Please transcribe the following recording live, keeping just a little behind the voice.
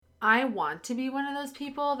I want to be one of those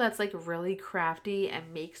people that's like really crafty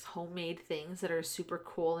and makes homemade things that are super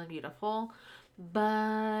cool and beautiful,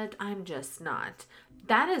 but I'm just not.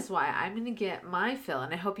 That is why I'm going to get my fill,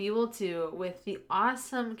 and I hope you will too, with the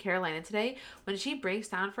awesome Carolina today when she breaks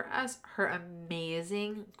down for us her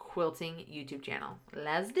amazing quilting YouTube channel.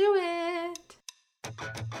 Let's do it.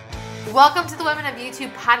 Welcome to the Women of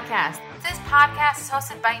YouTube podcast. This podcast is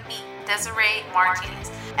hosted by me, Desiree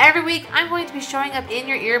Martinez. Every week, I'm going to be showing up in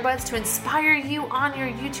your earbuds to inspire you on your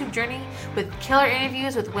YouTube journey with killer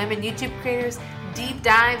interviews with women YouTube creators, deep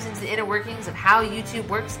dives into the inner workings of how YouTube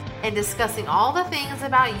works, and discussing all the things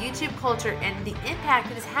about YouTube culture and the impact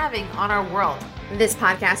it is having on our world. This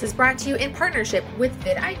podcast is brought to you in partnership with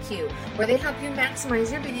vidIQ, where they help you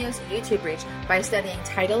maximize your video's YouTube reach by studying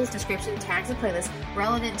titles, description, tags, and playlists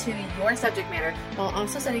relevant to your subject matter, while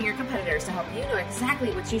also studying your competitors to help you know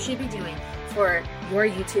exactly what you should be doing for your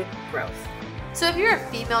YouTube growth. So if you're a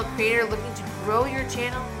female creator looking to grow your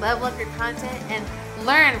channel, level up your content, and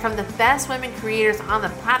learn from the best women creators on the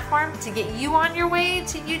platform to get you on your way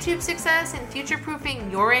to YouTube success and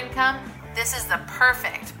future-proofing your income, this is the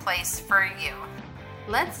perfect place for you.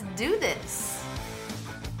 Let's do this.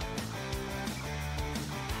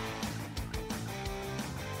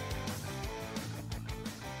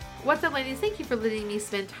 What's up, ladies? Thank you for letting me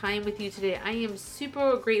spend time with you today. I am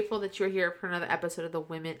super grateful that you're here for another episode of the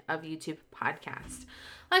Women of YouTube podcast.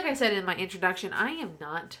 Like I said in my introduction, I am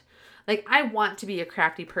not... I want to be a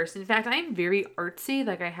crafty person. In fact, I'm very artsy.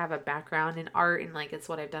 I have a background in art and it's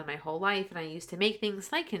what I've done my whole life. And I used to make things.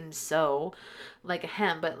 I can sew like a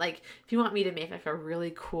hem, but if you want me to make a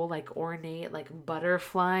really cool, ornate,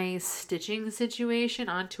 butterfly stitching situation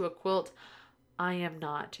onto a quilt, I am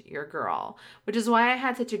not your girl, which is why I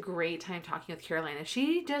had such a great time talking with Carolina.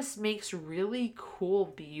 She just makes really cool,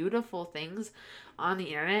 beautiful things on the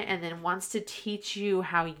internet and then wants to teach you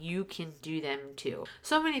how you can do them too.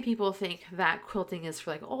 So many people think that quilting is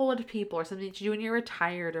for old people or something to do when you're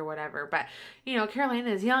retired or whatever. But,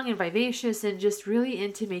 Carolina is young and vivacious and just really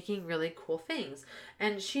into making really cool things.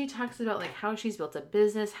 And she talks about how she's built a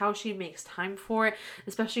business, how she makes time for it,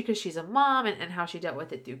 especially because she's a mom, and how she dealt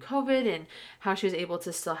with it through COVID and how she was able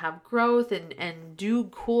to still have growth and do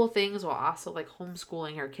cool things while also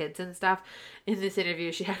homeschooling her kids and stuff. In this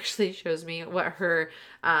interview, she actually shows me what her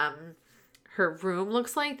room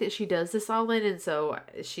looks like that she does this all in. And so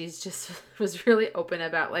she's just was really open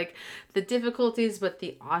about the difficulties, but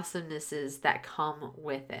the awesomenesses that come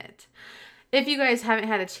with it. If you guys haven't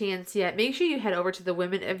had a chance yet, make sure you head over to the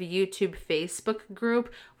Women of YouTube Facebook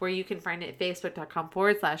group, where you can find it at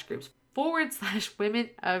facebook.com/groups/Women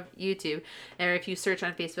of YouTube. And if you search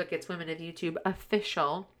on Facebook, it's Women of YouTube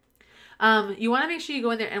Official. You want to make sure you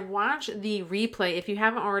go in there and watch the replay if you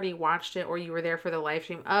haven't already watched it or you were there for the live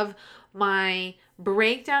stream of my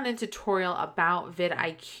breakdown and tutorial about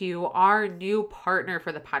vidIQ, our new partner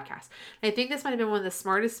for the podcast. I think this might have been one of the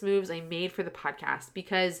smartest moves I made for the podcast,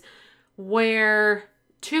 because where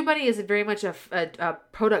TubeBuddy is very much a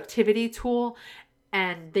productivity tool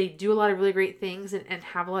and they do a lot of really great things and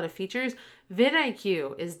have a lot of features,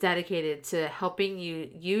 vidIQ is dedicated to helping you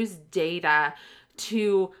use data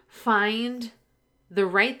to find the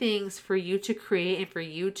right things for you to create and for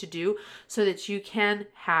you to do so that you can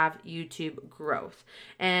have YouTube growth.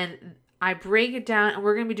 And I break it down, and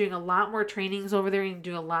we're going to be doing a lot more trainings over there and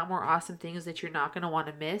doing a lot more awesome things that you're not going to want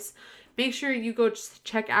to miss. Make sure you go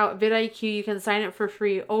check out vidIQ. You can sign up for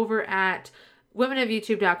free over at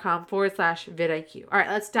womenofyoutube.com/vidIQ. All right,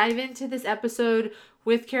 let's dive into this episode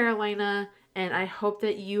with Carolina, and I hope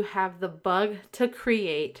that you have the bug to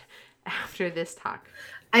create after this talk.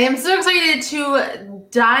 I am so excited to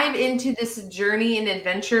dive into this journey and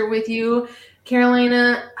adventure with you,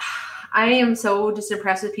 Carolina. I am so just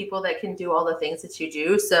impressed with people that can do all the things that you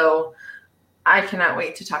do. So I cannot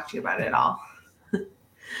wait to talk to you about it all.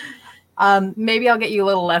 Maybe I'll get you a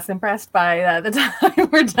little less impressed by the time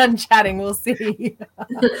we're done chatting. We'll see.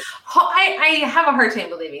 I have a hard time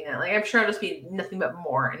believing that. I'm sure I'll just be nothing but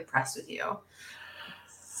more impressed with you.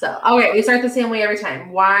 So, okay, we start the same way every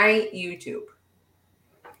time. Why YouTube?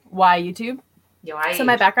 Why YouTube? Yeah, why so YouTube?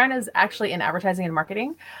 My background is actually in advertising and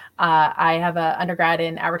marketing. I have an undergrad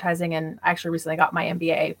in advertising and actually recently got my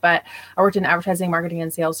MBA, but I worked in advertising, marketing,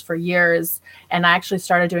 and sales for years. And I actually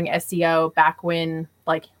started doing SEO back when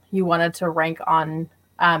you wanted to rank on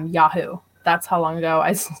Yahoo. That's how long ago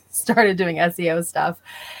I started doing SEO stuff.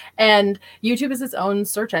 And YouTube is its own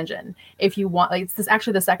search engine. If you want, it's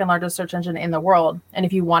actually the second largest search engine in the world. And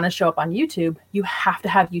if you want to show up on YouTube, you have to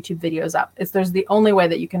have YouTube videos up. There's the only way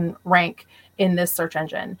that you can rank in this search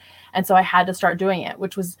engine. And so I had to start doing it,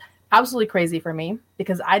 which was absolutely crazy for me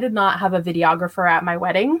because I did not have a videographer at my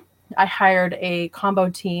wedding. I hired a combo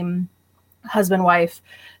team, husband, wife,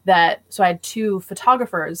 so I had 2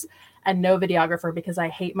 photographers and no videographer because I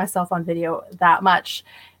hate myself on video that much.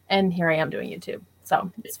 And here I am doing YouTube.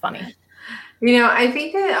 So it's funny. I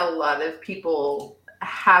think that a lot of people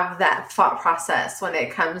have that thought process when it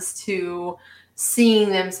comes to seeing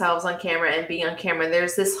themselves on camera and being on camera.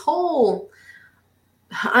 There's this whole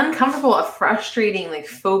uncomfortable, frustrating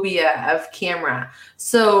phobia of camera.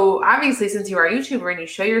 So obviously, since you are a YouTuber and you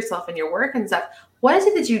show yourself and your work and stuff, what is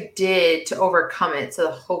it that you did to overcome it?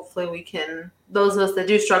 So hopefully those of us that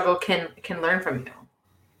do struggle can learn from you.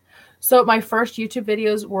 So my first YouTube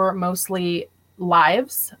videos were mostly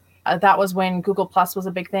lives. That was when Google Plus was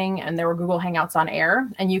a big thing, and there were Google Hangouts on Air,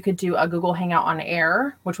 and you could do a Google Hangout on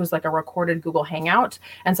Air, which was like a recorded Google Hangout.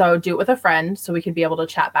 And so I would do it with a friend so we could be able to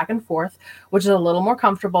chat back and forth, which is a little more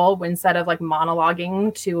comfortable instead of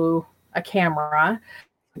monologuing to a camera.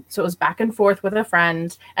 So it was back and forth with a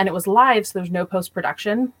friend, and it was live, so there's no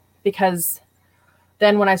post-production, because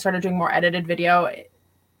then when I started doing more edited video, it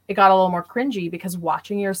got a little more cringy, because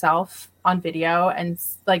watching yourself on video and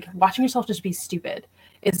watching yourself just be stupid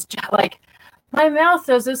is just my mouth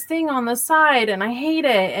does this thing on the side and I hate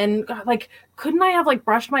it. And couldn't I have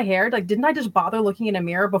brushed my hair? Didn't I just bother looking in a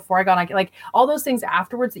mirror before I got on? All those things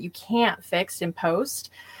afterwards that you can't fix in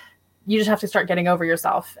post, you just have to start getting over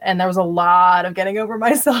yourself. And there was a lot of getting over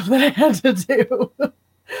myself that I had to do,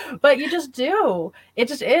 but you just do. It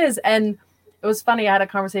just is. And it was funny. I had a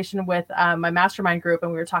conversation with my mastermind group,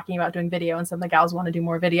 and we were talking about doing video, and some of the gals want to do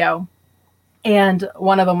more video. And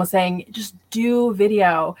one of them was saying, just do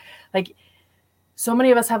video. So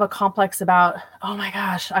many of us have a complex about, oh my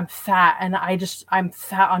gosh, I'm fat, and I'm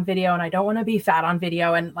fat on video, and I don't want to be fat on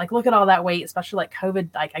video. And look at all that weight, especially COVID.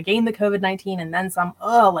 I gained the COVID-19 and then some.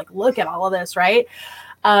 Look at all of this, right?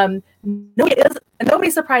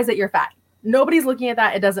 Nobody's surprised that you're fat. Nobody's looking at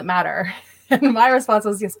that. It doesn't matter. And my response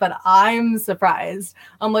was, yes, but I'm surprised.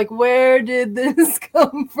 I'm where did this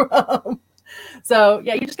come from? So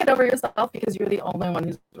yeah, you just get over yourself, because you're the only one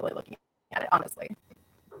who's really looking at it, honestly.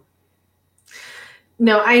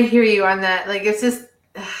 No, I hear you on that. It's just,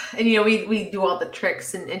 and we do all the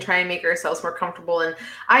tricks and try and make ourselves more comfortable. And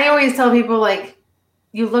I always tell people,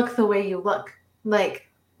 you look the way you look.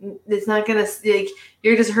 It's not gonna,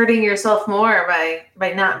 you're just hurting yourself more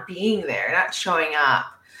by not being there, not showing up.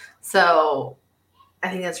 So I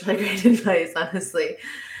think that's really great advice, honestly.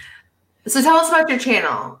 So tell us about your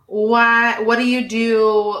channel. What do you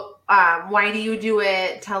do? Why do you do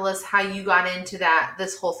it? Tell us how you got into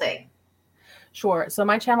this whole thing. Sure. So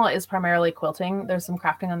my channel is primarily quilting. There's some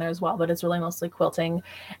crafting on there as well, but it's really mostly quilting.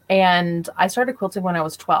 And I started quilting when I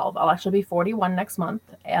was 12. I'll actually be 41 next month.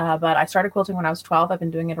 But I started quilting when I was 12. I've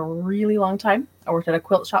been doing it a really long time. I worked at a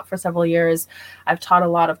quilt shop for several years. I've taught a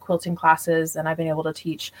lot of quilting classes, and I've been able to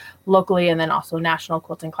teach locally and then also national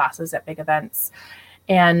quilting classes at big events.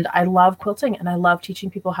 And I love quilting, and I love teaching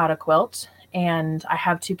people how to quilt. And I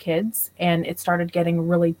have 2 kids, and it started getting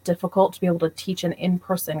really difficult to be able to teach an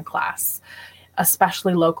in-person class,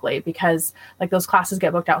 especially locally, because those classes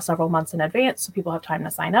get booked out several months in advance, so people have time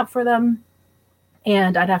to sign up for them.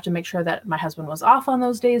 And I'd have to make sure that my husband was off on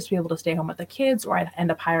those days to be able to stay home with the kids, or I'd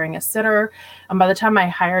end up hiring a sitter. And by the time I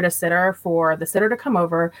hired a sitter, for the sitter to come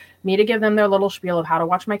over, me to give them their little spiel of how to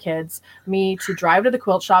watch my kids, me to drive to the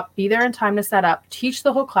quilt shop, be there in time to set up, teach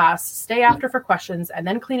the whole class, stay after for questions, and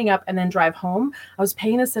then cleaning up, and then drive home, I was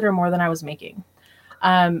paying a sitter more than I was making.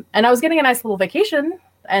 And I was getting a nice little vacation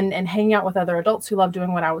and hanging out with other adults who love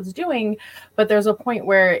doing what I was doing. But there's a point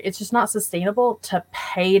where it's just not sustainable to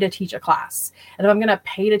pay to teach a class. And if I'm going to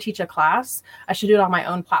pay to teach a class, I should do it on my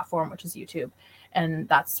own platform, which is YouTube. And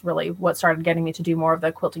that's really what started getting me to do more of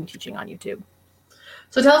the quilting teaching on YouTube.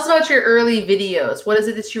 So tell us about your early videos. What is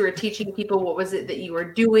it that you were teaching people? What was it that you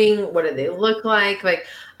were doing? What did they look like?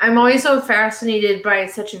 I'm always so fascinated by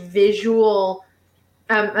such a visual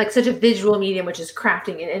medium, which is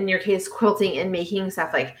crafting, and in your case, quilting and making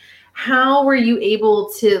stuff. How were you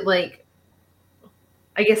able to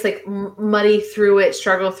muddy through it,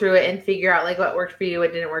 struggle through it, and figure out what worked for you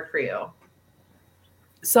and didn't work for you?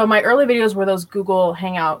 So my early videos were those Google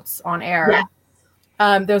Hangouts on Air.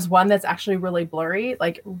 Yeah. There's one that's actually really blurry,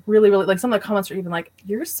 really, some of the comments are even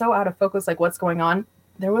you're so out of focus, what's going on?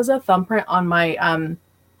 There was a thumbprint on my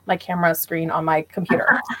my camera screen on my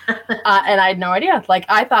computer. And I had no idea.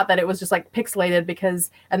 I thought that it was just pixelated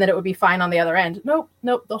and then it would be fine on the other end. Nope.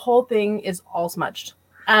 The whole thing is all smudged.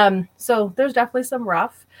 So there's definitely some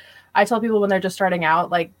rough. I tell people when they're just starting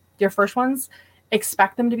out, your first ones,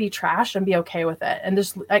 expect them to be trash and be okay with it. And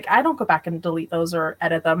just I don't go back and delete those or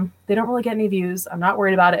edit them. They don't really get any views. I'm not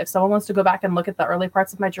worried about it. If someone wants to go back and look at the early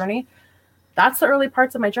parts of my journey, that's the early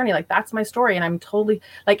parts of my journey. Like that's my story. And I'm totally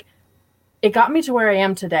like, it got me to where I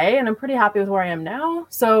am today, and I'm pretty happy with where I am now.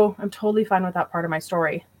 So I'm totally fine with that part of my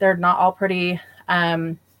story. They're not all pretty.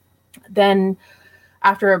 Then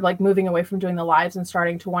after like moving away from doing the lives and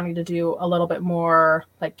starting to wanting to do a little bit more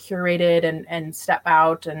like curated and step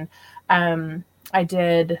out. And I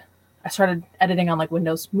started editing on like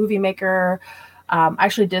Windows Movie Maker. I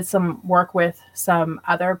actually did some work with some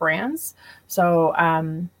other brands. So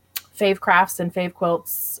Fave Crafts and Fave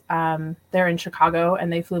Quilts, they're in Chicago,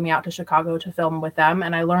 and they flew me out to Chicago to film with them.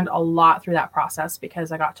 And I learned a lot through that process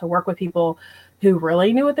because I got to work with people who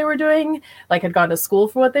really knew what they were doing, like had gone to school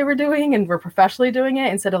for what they were doing and were professionally doing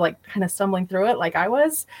it instead of like kind of stumbling through it like I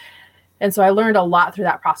was. And so I learned a lot through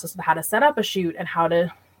that process of how to set up a shoot and how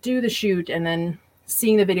to do the shoot, and then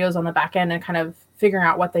seeing the videos on the back end and kind of figuring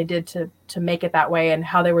out what they did to make it that way and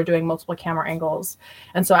how they were doing multiple camera angles.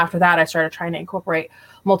 And so after that, I started trying to incorporate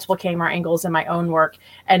multiple camera angles in my own work.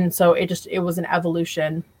 And so it was an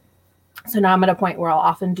evolution. So now I'm at a point where I'll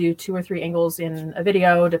often do 2 or 3 angles in a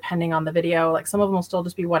video, depending on the video. Like some of them will still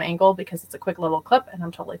just be one angle because it's a quick little clip, and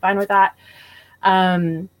I'm totally fine with that.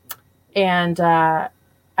 I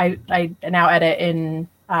now edit in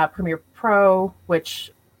Premiere Pro,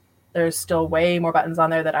 which there's still way more buttons on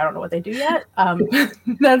there that I don't know what they do yet.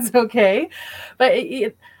 That's okay. But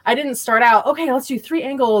I didn't start out, okay, let's do 3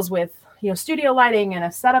 angles with, studio lighting and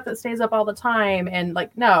a setup that stays up all the time. And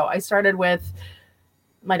like, no, I started with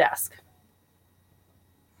my desk.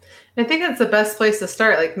 I think that's the best place to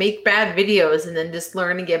start. Like make bad videos and then just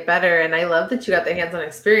learn and get better. And I love that you got the hands-on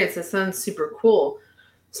experience. It sounds super cool.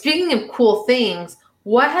 Speaking of cool things,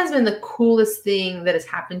 what has been the coolest thing that has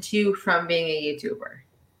happened to you from being a YouTuber?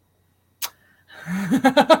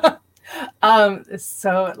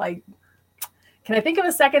 So like, can I think of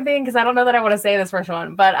a second thing? Because I don't know that I want to say this first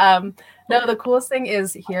one, but no, the coolest thing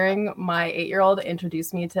is hearing my 8-year-old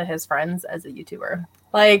introduce me to his friends as a YouTuber.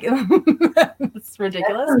 Like, it's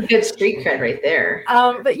ridiculous. That's some good street cred right there.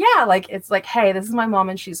 But yeah, like it's like, hey, this is my mom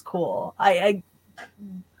and she's cool. I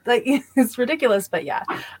like it's ridiculous, but yeah,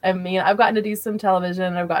 I mean, I've gotten to do some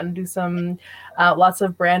television, I've gotten to do some lots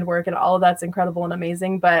of brand work, and all of that's incredible and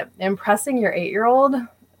amazing. But impressing your 8-year-old,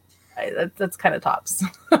 that's kind of tops.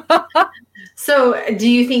 So, do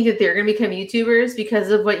you think that they're going to become YouTubers because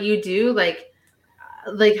of what you do? Like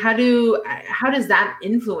how does that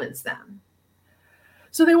influence them?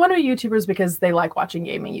 So they want to be YouTubers because they like watching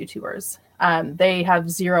gaming YouTubers. They have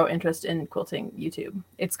zero interest in quilting YouTube.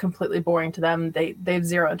 It's completely boring to them. They have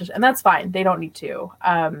zero interest, and that's fine. They don't need to.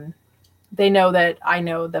 They know that I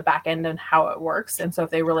know the back end and how it works, and so if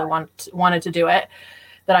they really wanted to do it,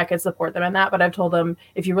 that I could support them in that. But I've told them,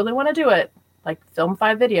 if you really want to do it, like film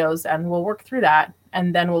 5 videos, and we'll work through that,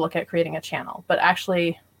 and then we'll look at creating a channel. But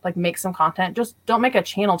actually, like make some content. Just don't make a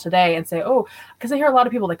channel today and say, oh, because I hear a lot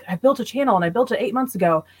of people like, I built a channel and I built it 8 months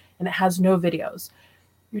ago and it has no videos.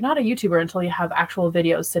 You're not a YouTuber until you have actual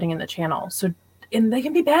videos sitting in the channel. So, and they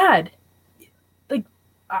can be bad. Like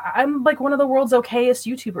I'm like one of the world's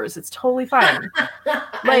okayest YouTubers. It's totally fine.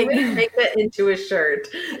 Like make that into a shirt.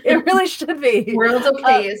 It really should be. World's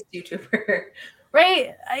okayest YouTuber.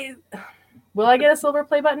 Right. Will I get a silver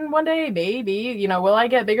play button one day? Maybe. Will I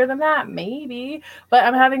get bigger than that? Maybe. But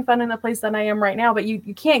I'm having fun in the place that I am right now. But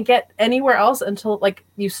you can't get anywhere else until like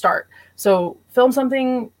you start. So film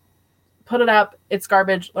something, put it up. It's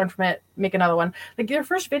garbage. Learn from it. Make another one. Like your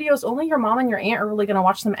first videos, only your mom and your aunt are really going to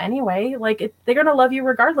watch them anyway. Like they're going to love you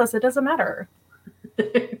regardless. It doesn't matter.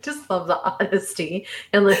 Just love the honesty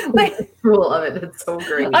and the rule of it. It's so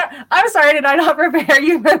great. I'm sorry, did I not prepare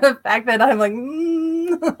you for the fact that I'm like,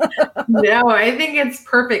 No, I think it's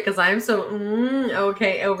perfect because I'm so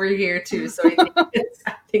okay over here too. So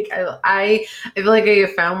I feel like I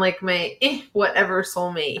have found like my whatever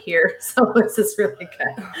soulmate here. So this is really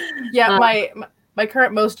good. Yeah, my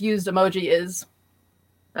current most used emoji is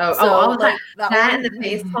all the time. That and the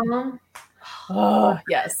face palm. Oh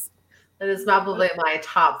yes. That is probably my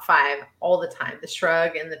top 5 all the time. The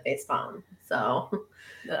shrug and the face palm. So,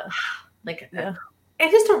 I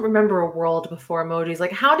just don't remember a world before emojis.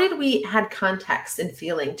 Like, how did we had context and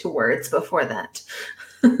feeling to words before that?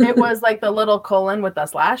 It was like the little colon with the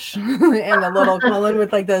slash and the little colon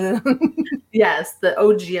with like the yes, the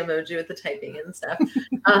OG emoji with the typing and stuff.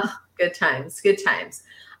 Good times.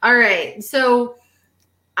 All right, so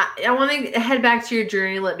I want to head back to your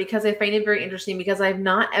journey a little because I find it very interesting because I've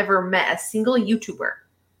not ever met a single YouTuber,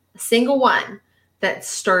 a single one that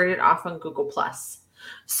started off on Google+.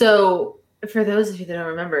 So for those of you that don't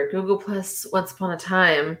remember, Google+ once upon a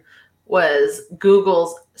time was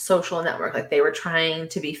Google's social network. Like they were trying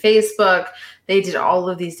to be Facebook. They did all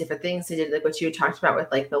of these different things. They did like what you talked about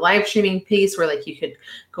with like the live streaming piece where like you could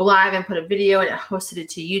go live and put a video and it hosted it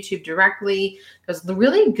to YouTube directly. It was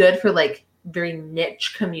really good for like very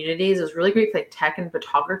niche communities. It was really great for like tech and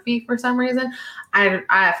photography for some reason.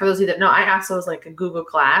 I for those of you that know, I also was like a Google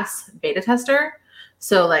Glass beta tester.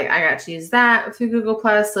 So like I got to use that through Google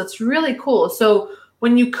Plus. So it's really cool. So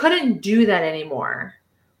when you couldn't do that anymore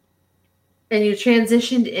and you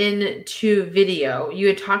transitioned into video, you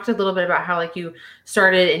had talked a little bit about how like you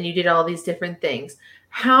started and you did all these different things.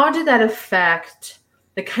 How did that affect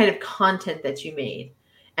the kind of content that you made?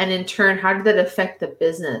 And in turn, how did that affect the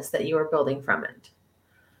business that you were building from it?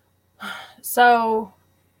 So,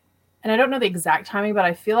 and I don't know the exact timing, but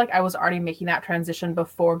I feel like I was already making that transition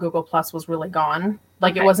before Google Plus was really gone.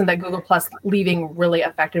 Like It wasn't that Google Plus leaving really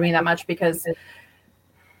affected me that much, because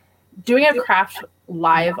doing a craft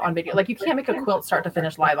live on video, like you can't make a quilt start to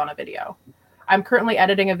finish live on a video. I'm currently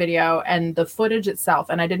editing a video, and the footage itself,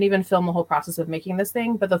 and I didn't even film the whole process of making this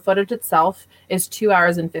thing, but the footage itself is 2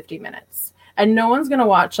 hours and 50 minutes. And no one's going to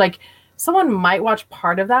watch, like someone might watch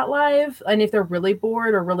part of that live. And if they're really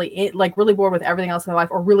bored or really bored with everything else in their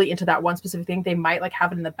life or really into that one specific thing, they might like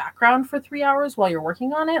have it in the background for 3 hours while you're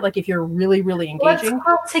working on it. Like if you're really, really engaging. Let's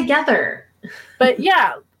call together. But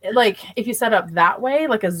yeah, like if you set up that way,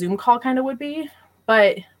 like a Zoom call kind of would be.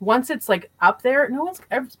 But once it's like up there,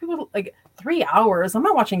 people like 3 hours. I'm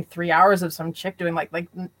not watching 3 hours of some chick doing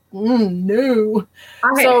no.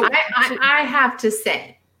 Okay, so I have to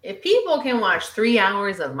say, if people can watch 3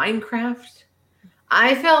 hours of Minecraft,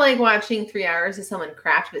 I feel like watching 3 hours of someone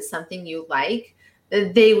craft is something you like,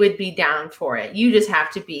 they would be down for it. You just have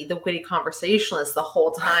to be the witty conversationalist the whole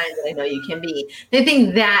time that I know you can be. I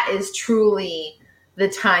think that is truly the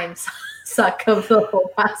time suck of the whole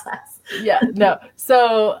process. Yeah, no.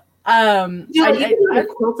 So a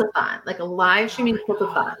quiltathon, like a live streaming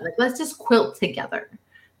quiltathon. Like let's just quilt together.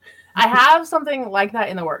 I have something like that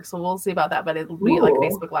in the works, so we'll see about that. But it'll be like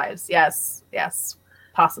Facebook Lives. Yes,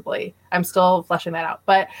 possibly. I'm still fleshing that out.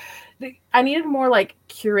 But I needed more like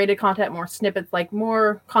curated content, more snippets, like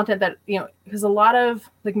more content that, because a lot of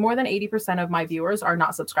like more than 80% of my viewers are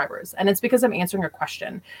not subscribers. And it's because I'm answering a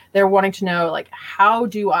question. They're wanting to know like, how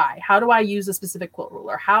do I use a specific quilt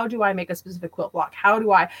ruler? How do I make a specific quilt block?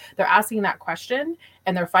 They're asking that question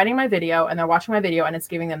and they're finding my video and they're watching my video and it's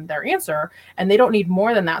giving them their answer. And they don't need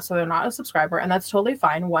more than that. So they're not a subscriber, and that's totally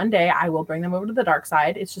fine. One day I will bring them over to the dark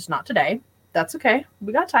side. It's just not today. That's okay.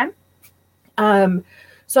 We got time.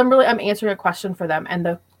 So I'm answering a question for them.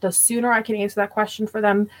 And the sooner I can answer that question for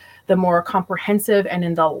them, the more comprehensive and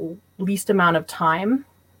in the least amount of time,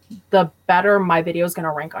 the better my video is going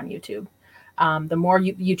to rank on YouTube. The more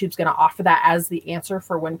YouTube's going to offer that as the answer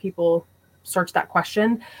for when people search that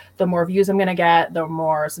question, the more views I'm going to get, the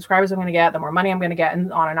more subscribers I'm going to get, the more money I'm going to get,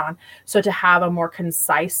 and on and on. So to have a more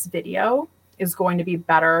concise video is going to be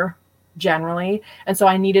better generally. And so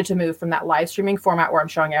I needed to move from that live streaming format where I'm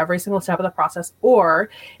showing every single step of the process, or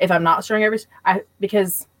if I'm not showing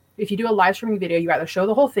because if you do a live streaming video, you either show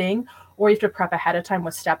the whole thing or you have to prep ahead of time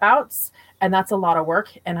with step outs. And that's a lot of work.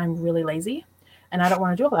 And I'm really lazy and I don't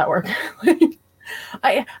want to do all that work.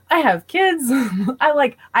 I have kids. I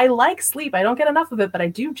like sleep. I don't get enough of it, but I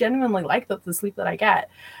do genuinely like the sleep that I get.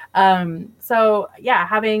 So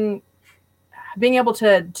yeah, being able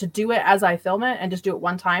to do it as I film it and just do it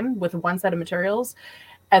one time with one set of materials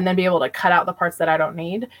and then be able to cut out the parts that I don't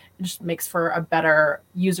need, it just makes for a better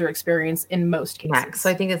user experience in most cases. Yeah, so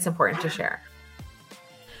I think it's important to share.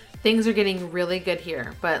 Things are getting really good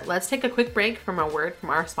here, but let's take a quick break from a word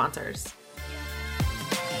from our sponsors.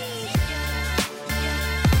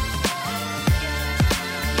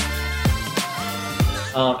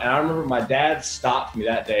 And I remember my dad stopped me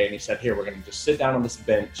that day and he said, "Here, we're going to just sit down on this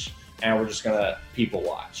bench and we're just going to people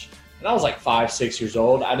watch." And I was like 5, 6 years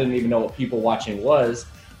old. I didn't even know what people watching was.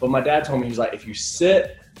 But my dad told me, he's like, if you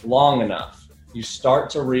sit long enough, you start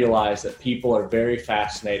to realize that people are very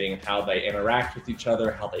fascinating, how they interact with each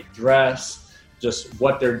other, how they dress, just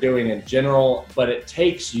what they're doing in general. But it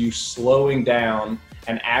takes you slowing down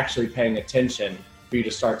and actually paying attention for you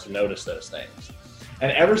to start to notice those things.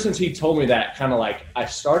 And ever since he told me that, kind of like I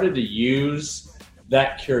started to use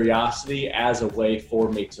that curiosity as a way for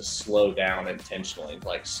me to slow down intentionally,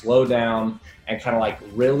 like slow down and kind of like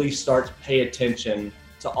really start to pay attention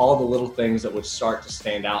to all the little things that would start to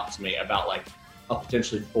stand out to me about like a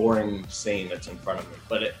potentially boring scene that's in front of me.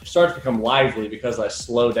 But it starts to become lively because I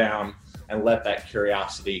slow down and let that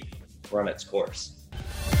curiosity run its course.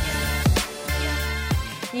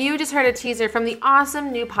 You just heard a teaser from the awesome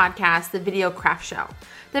new podcast, The Video Craft Show.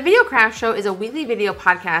 The Video Craft Show is a weekly video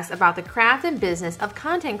podcast about the craft and business of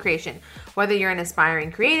content creation. Whether you're an aspiring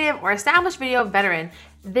creative or established video veteran,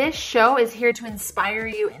 this show is here to inspire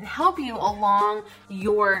you and help you along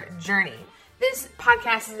your journey. This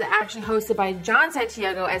podcast is actually hosted by John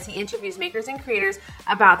Santiago as he interviews makers and creators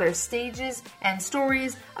about their stages and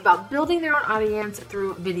stories about building their own audience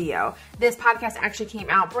through video. This podcast actually came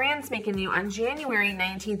out brand spanking new on January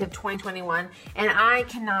 19th of 2021, and I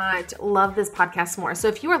cannot love this podcast more. So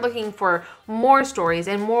if you are looking for more stories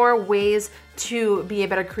and more ways to be a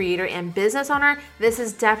better creator and business owner, this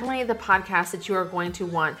is definitely the podcast that you are going to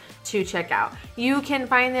want to check out. You can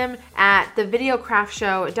find them at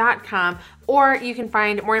thevideocraftshow.com, or you can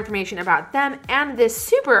find more information about them and this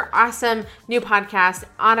super awesome new podcast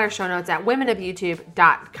on our show notes at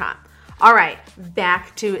womenofyoutube.com. All right,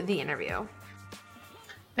 back to the interview.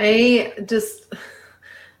 I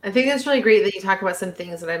think it's really great that you talk about some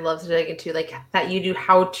things that I'd love to dig into, like that you do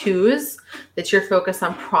how-tos, that you're focused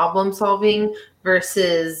on problem solving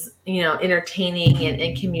versus, entertaining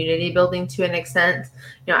and community building to an extent.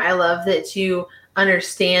 I love that you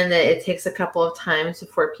understand that it takes a couple of times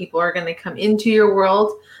before people are going to come into your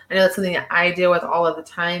world. I know that's something that I deal with all of the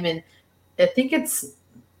time. And I think it's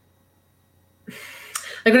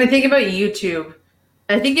like when I think about YouTube,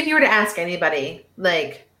 I think if you were to ask anybody,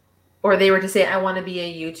 or they were to say, I want to be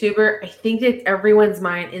a YouTuber, I think that everyone's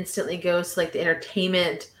mind instantly goes to like the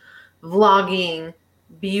entertainment, vlogging,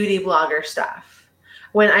 beauty blogger stuff.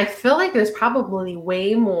 When I feel like there's probably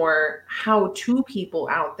way more how-to people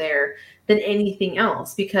out there than anything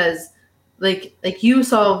else, because like you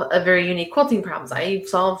solve a very unique quilting problems. I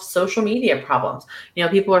solve social media problems.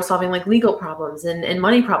 People are solving like legal problems and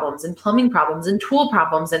money problems and plumbing problems and tool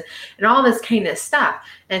problems and all this kind of stuff.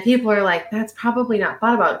 And people are like, that's probably not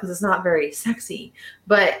thought about because it's not very sexy.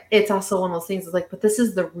 But it's also one of those things that's like, but this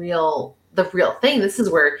is the real thing. This is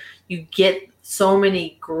where you get so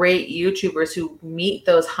many great YouTubers who meet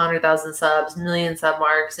those 100,000 subs, million sub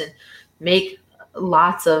marks, and make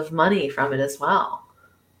lots of money from it as well.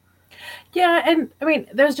 Yeah, and I mean,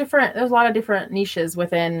 there's a lot of different niches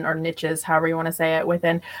within, or niches, however you want to say it,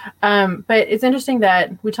 within. But it's interesting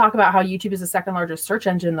that we talk about how YouTube is the second largest search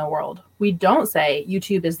engine in the world. We don't say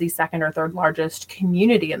YouTube is the second or third largest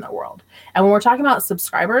community in the world. And when we're talking about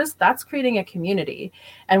subscribers, that's creating a community.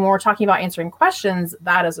 And when we're talking about answering questions,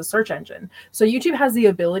 that is a search engine. So YouTube has the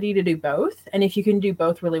ability to do both. And if you can do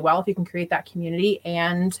both really well, if you can create that community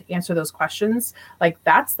and answer those questions, like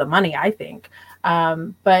that's the money, I think.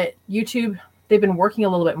 But YouTube, they've been working a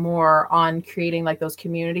little bit more on creating like those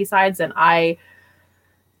community sides, and I,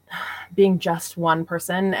 being just one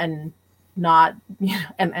person and not,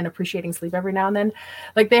 and appreciating sleep every now and then,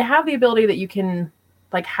 like they have the ability that you can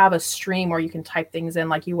like have a stream where you can type things in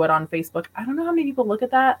like you would on Facebook. I don't know how many people look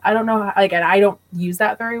at that. I don't know, and I don't use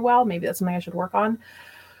that very well. Maybe that's something I should work on.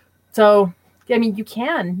 So, I mean, you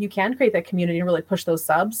can create that community and really push those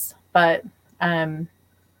subs, but,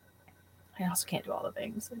 I also can't do all the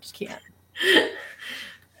things. I just can't.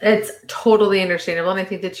 It's totally understandable. And I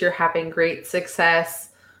think that you're having great success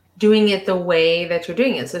doing it the way that you're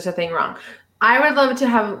doing it. So there's nothing wrong. I would love to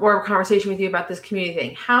have more of a conversation with you about this community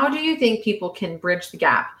thing. How do you think people can bridge the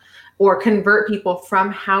gap or convert people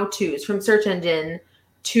from how-tos, from search engine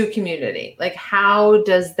to community? Like, how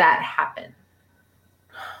does that happen?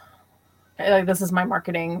 Like, this is my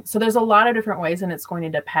marketing. So there's a lot of different ways, and it's going to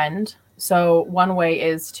depend. So one way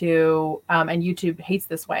is to, and YouTube hates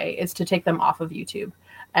this way, is to take them off of YouTube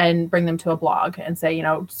and bring them to a blog and say,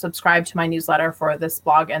 subscribe to my newsletter for this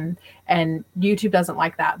blog. And YouTube doesn't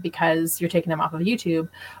like that because you're taking them off of YouTube,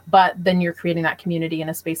 but then you're creating that community in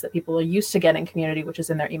a space that people are used to getting community, which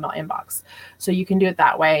is in their email inbox. So you can do it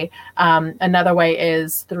that way. Another way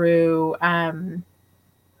is through,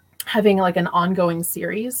 having like an ongoing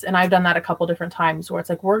series. And I've done that a couple different times where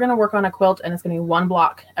it's like, we're going to work on a quilt and it's going to be one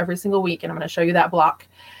block every single week. And I'm going to show you that block.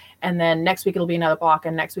 And then next week it'll be another block,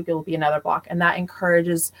 and next week it'll be another block. And that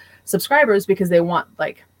encourages subscribers because they want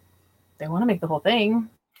to make the whole thing.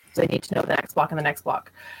 So they need to know the next block and the next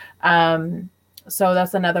block. So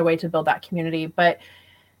that's another way to build that community. But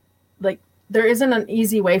like, there isn't an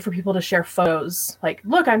easy way for people to share photos. Like,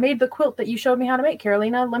 look, I made the quilt that you showed me how to make,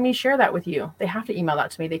 Carolina. Let me share that with you. They have to email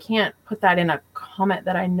that to me. They can't put that in a comment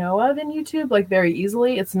that I know of in YouTube, like very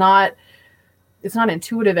easily. It's not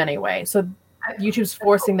intuitive anyway. So YouTube's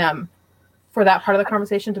forcing them for that part of the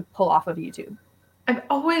conversation to pull off of YouTube. I've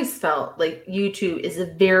always felt like YouTube is a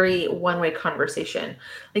very one-way conversation.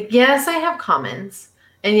 Like, yes, I have comments,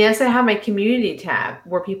 and yes, I have my community tab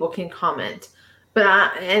where people can comment. But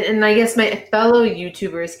I guess my fellow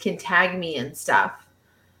YouTubers can tag me and stuff.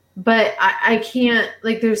 but I can't,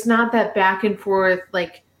 like, there's not that back and forth,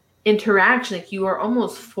 like, interaction. Like, you are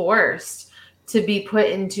almost forced to be put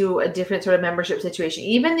into a different sort of membership situation.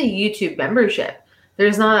 Even the YouTube membership,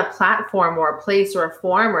 there's not a platform or a place or a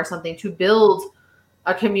forum or something to build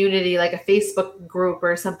a community, like a Facebook group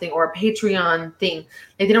or something, or a Patreon thing.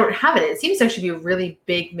 Like, they don't have it. It seems to actually be a really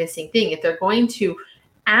big missing thing. If they're going to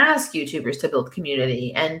ask YouTubers to build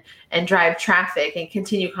community and drive traffic and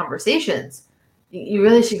continue conversations, you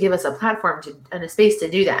really should give us a platform and a space to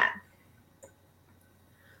do that.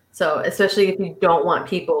 So, especially if you don't want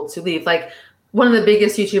people to leave. Like, one of the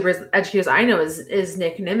biggest educators I know is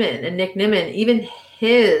Nick Nimmin. And Nick Nimmin, even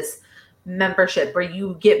his membership where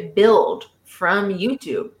you get billed from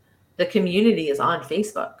YouTube, the community is on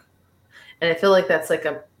Facebook. And I feel like that's like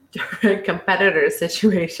a direct competitor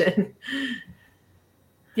situation.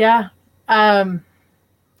 Yeah.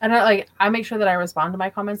 And I make sure that I respond to my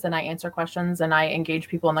comments and I answer questions and I engage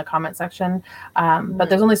people in the comment section. But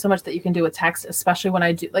there's only so much that you can do with text, especially when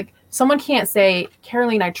I do, like, someone can't say,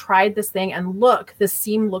 Caroline, I tried this thing and look, this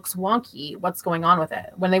seam looks wonky. What's going on with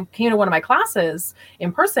it? When they came to one of my classes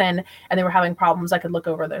in person and they were having problems, I could look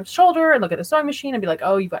over their shoulder and look at the sewing machine and be like,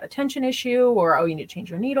 oh, you've got a tension issue, or, oh, you need to change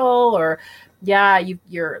your needle, or yeah,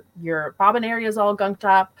 your bobbin area is all gunked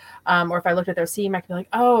up. Or if I looked at their seam, I could be like,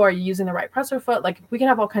 oh, are you using the right presser foot? Like, we can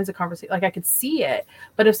have all kinds of conversations. Like, I could see it.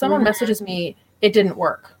 But if someone messages me, it didn't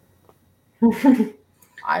work.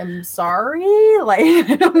 I'm sorry. Like,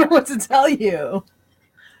 I don't know what to tell you.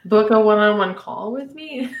 Book a one-on-one call with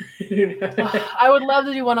me. I would love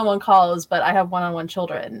to do one-on-one calls, but I have one-on-one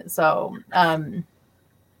children. So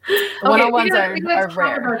one-on-ones are rare.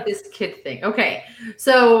 Talk about this kid thing. Okay.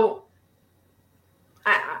 So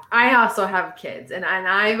I also have kids, and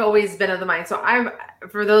I've always been of the mind. So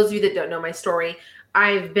for those of you that don't know my story,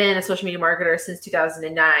 I've been a social media marketer since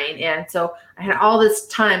 2009. And so I had all this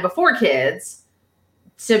time before kids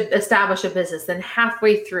to establish a business. Then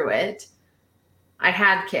halfway through it, I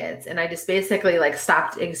had kids, and I just basically like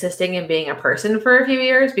stopped existing and being a person for a few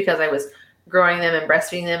years because I was growing them and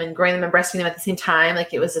breastfeeding them and growing them and breastfeeding them at the same time.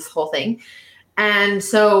 Like, it was this whole thing. And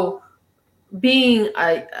so being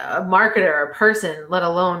a marketer, a person, let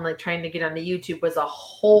alone like trying to get onto YouTube, was a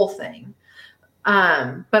whole thing.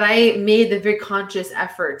 But I made the very conscious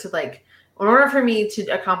effort to, like, in order for me to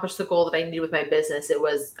accomplish the goal that I needed with my business, it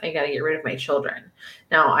was, I got to get rid of my children.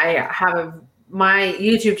 Now my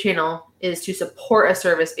YouTube channel is to support a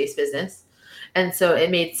service-based business. And so it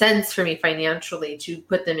made sense for me financially to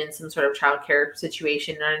put them in some sort of childcare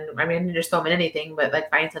situation. And I mean, I didn't just throw them in anything, but like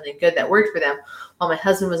find something good that worked for them while my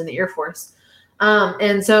husband was in the Air Force.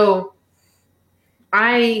 And so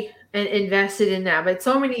I invested in that. But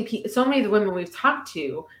so many of the women we've talked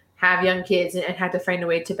to have young kids and had to find a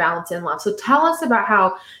way to balance in love. So tell us about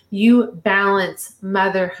how you balance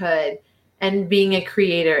motherhood and being a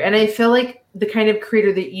creator. And I feel like the kind of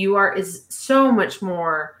creator that you are is so much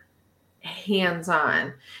more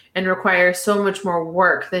hands-on and requires so much more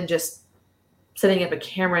work than just setting up a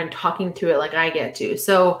camera and talking to it like I get to.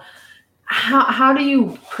 So how do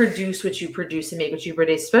you produce what you produce and make what you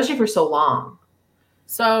produce, especially for so long?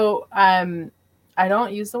 So I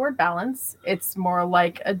don't use the word balance. It's more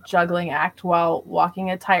like a juggling act while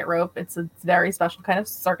walking a tightrope. It's a very special kind of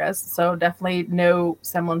circus. So definitely no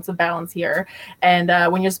semblance of balance here. And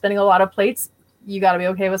when you're spinning a lot of plates, you got to be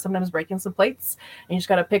okay with sometimes breaking some plates. And you just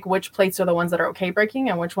got to pick which plates are the ones that are okay breaking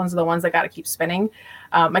and which ones are the ones that got to keep spinning.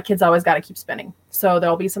 My kids always got to keep spinning. So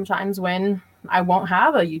there'll be some times when I won't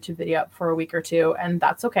have a YouTube video up for a week or two, and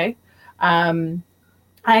that's okay.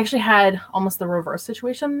 I actually had almost the reverse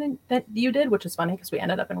situation that you did, which is funny because we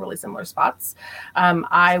ended up in really similar spots.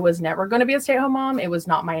 I was never going to be a stay-at-home mom. It was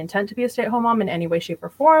not my intent to be a stay-at-home mom in any way, shape, or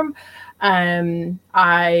form.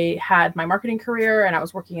 I had my marketing career and I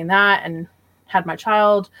was working in that and had my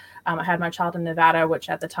child. I had my child in Nevada, which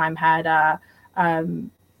at the time had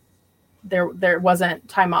there wasn't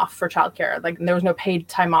time off for childcare. Like, there was no paid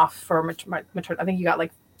time off for maternity. I think you got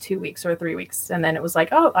like 2 weeks or 3 weeks. And then it was like,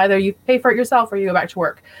 oh, either you pay for it yourself or you go back to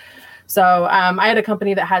work. So I had a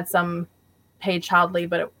company that had some paid child leave,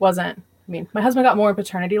 but it wasn't, I mean, my husband got more in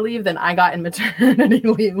paternity leave than I got in maternity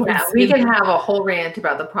leave. Yeah, we can have a whole rant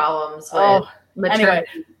about the problems with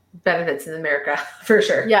maternity benefits in America, for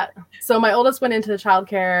sure. Yeah. So my oldest went into the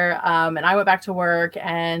childcare and I went back to work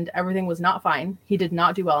and everything was not fine. He did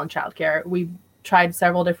not do well in childcare. We tried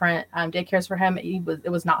several different daycares for him. It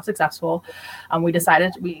was not successful. We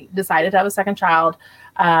decided to have a second child.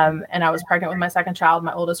 And I was pregnant with my second child.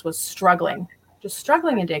 My oldest was struggling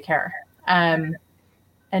in daycare. And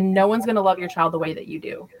no one's going to love your child the way that you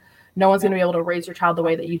do. No one's going to be able to raise your child the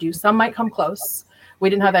way that you do. Some might come close, We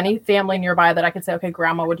didn't have any family nearby that I could say, okay,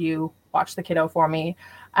 grandma, would you watch the kiddo for me?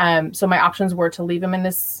 So my options were to leave him in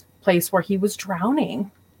this place where he was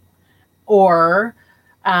drowning, or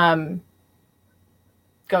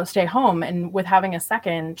go stay home. And with having a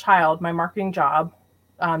second child, my marketing job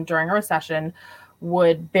during a recession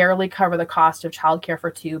would barely cover the cost of childcare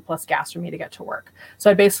for two plus gas for me to get to work.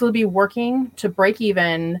 So I'd basically be working to break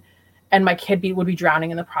even, and my kid would be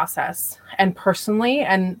drowning in the process. And personally,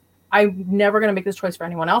 and I'm never going to make this choice for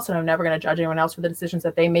anyone else, and I'm never going to judge anyone else for the decisions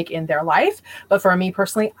that they make in their life. But for me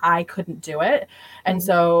personally, I couldn't do it. And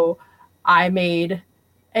so I made,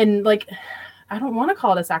 and like, I don't want to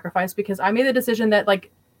call it a sacrifice, because I made the decision that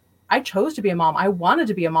like, I chose to be a mom. I wanted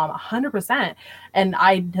to be a mom 100%. And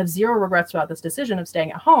I have zero regrets about this decision of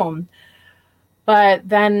staying at home. But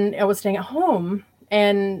then I was staying at home,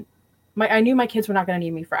 and I knew my kids were not going to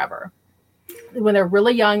need me forever. When they're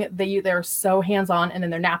really young, they're so hands-on, and then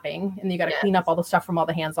they're napping, and you got to clean up all the stuff from all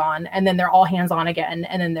the hands-on, and then they're all hands-on again,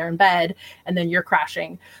 and then they're in bed, and then you're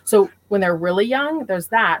crashing. So when they're really young, there's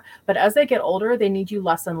that. But as they get older, they need you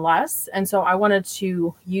less and less. And so I wanted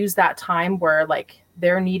to use that time where like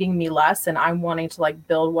they're needing me less, and I'm wanting to like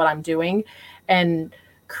build what I'm doing and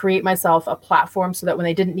create myself a platform so that when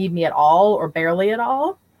they didn't need me at all or barely at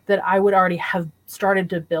all, that I would already have started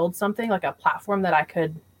to build something like a platform that I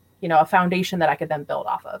could, a foundation that I could then build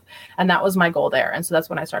off of. And that was my goal there. And so that's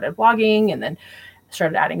when I started blogging, and then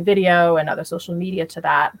started adding video and other social media to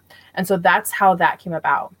that. And so that's how that came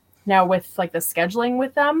about. Now with like the scheduling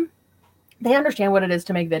with them, they understand what it is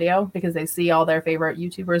to make video because they see all their favorite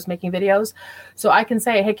YouTubers making videos. So I can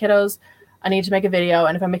say, hey kiddos, I need to make a video.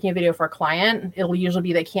 And if I'm making a video for a client, it'll usually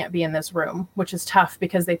be they can't be in this room, which is tough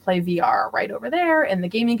because they play VR right over there and the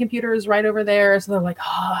gaming computer is right over there. So they're like,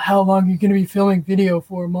 oh, how long are you going to be filming video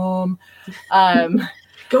for, Mom?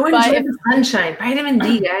 Go enjoy the sunshine. Vitamin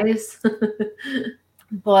D, guys.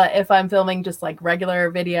 But if I'm filming just like regular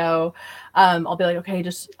video, I'll be like, okay,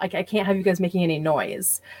 just I can't have you guys making any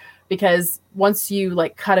noise. Because once you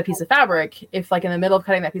like cut a piece of fabric, if like in the middle of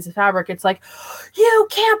cutting that piece of fabric, it's like, you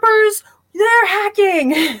campers, they're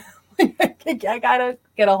hacking. I gotta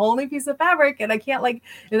get a whole new piece of fabric, and I can't like,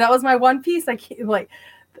 that was my one piece. I can't like,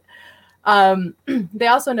 they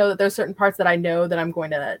also know that there's certain parts that I know that I'm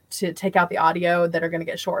going to take out the audio that are going to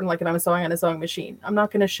get shortened. Like if I'm sewing on a sewing machine, I'm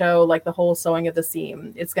not going to show like the whole sewing of the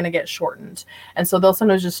seam. It's going to get shortened. And so they'll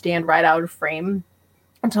sometimes just stand right out of frame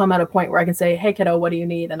until I'm at a point where I can say, hey kiddo, what do you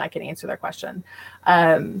need? And I can answer their question.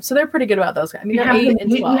 So they're pretty good about those. I mean,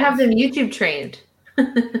 you have them YouTube trained.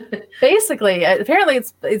 Basically, apparently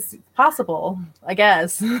it's possible, I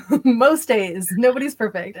guess. Most days, nobody's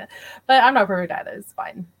perfect, but I'm not perfect either. It's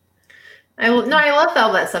fine. I love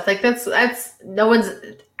all that stuff. Like that's no one's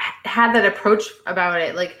had that approach about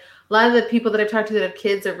it. Like a lot of the people that I've talked to that have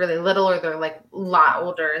kids are really little, or they're like a lot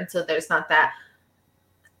older, and so there's not that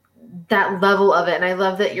level of it. And I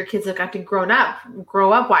love that your kids have got to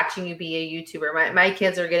grow up watching you be a YouTuber. My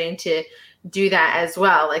kids are getting to do that as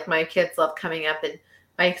well. Like my kids love coming up, and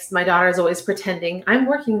my daughter's always pretending I'm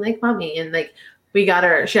working like mommy. And like she had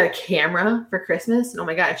a camera for Christmas, and oh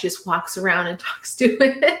my God, she just walks around and talks to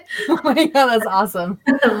it. Oh my God, that's awesome.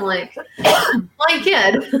 I'm like, my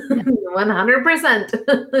kid,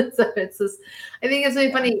 100%. So it's just, I think it's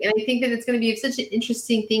really funny. And I think that it's going to be such an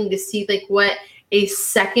interesting thing to see like what a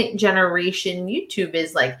second generation YouTube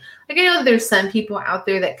is like. Like I know that there's some people out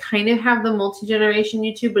there that kind of have the multi-generation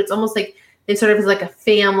YouTube, but it's almost like they sort of is like a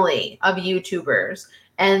family of YouTubers.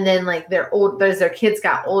 And then like as their kids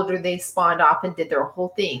got older, they spawned off and did their whole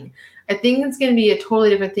thing. I think it's going to be a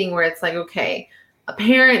totally different thing where it's like, okay, a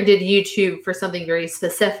parent did YouTube for something very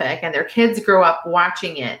specific and their kids grow up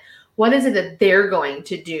watching it. What is it that they're going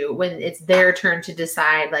to do when it's their turn to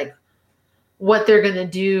decide like what they're going to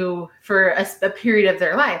do for a period of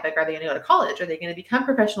their life? Like, are they going to go to college? Are they going to become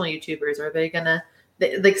professional YouTubers? Are they going to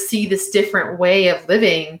like see this different way of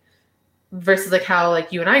living versus like how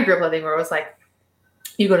like you and I grew up living, where it was like,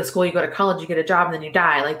 you go to school, you go to college, you get a job, and then you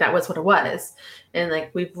die. Like that was what it was. And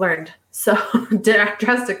like we've learned so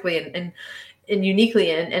drastically and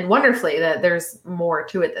uniquely and wonderfully that there's more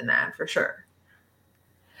to it than that for sure.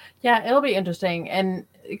 Yeah, it'll be interesting. And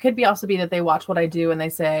it could also be that they watch what I do and they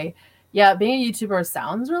say, yeah, being a YouTuber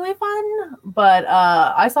sounds really fun, but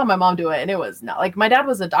I saw my mom do it and it was not. Like my dad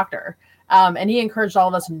was a doctor. And he encouraged all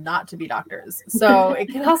of us not to be doctors. So it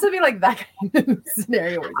can also be like that kind of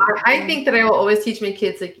scenario. I think that I will always teach my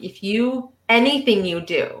kids, like, anything you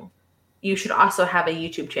do, you should also have a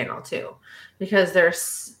YouTube channel too.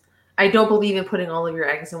 Because I don't believe in putting all of your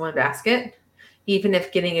eggs in one basket. Even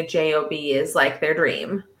if getting a job is like their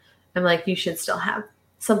dream. I'm like, you should still have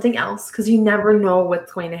something else, because you never know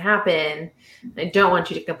what's going to happen. I don't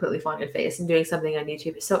want you to completely fall on your face, and doing something on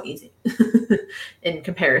YouTube is so easy in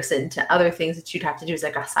comparison to other things that you'd have to do as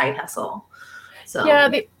like a side hustle. So yeah,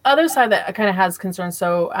 the other side that kind of has concerns.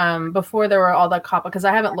 So before there were all the COPPA, because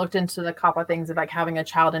I haven't looked into the COPPA things of like having a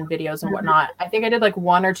child in videos and whatnot. I think I did like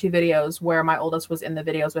 1 or 2 videos where my oldest was in the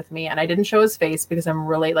videos with me, and I didn't show his face because I'm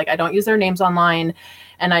really like, I don't use their names online,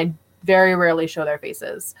 and I very rarely show their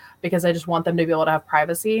faces because I just want them to be able to have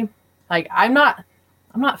privacy. Like I'm not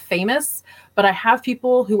famous, but I have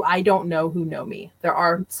people who I don't know who know me. There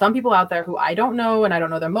are some people out there who I don't know, and I don't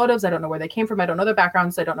know their motives. I don't know where they came from. I don't know their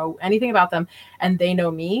backgrounds. I don't know anything about them, and they know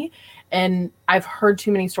me. And I've heard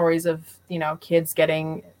too many stories of, you know, kids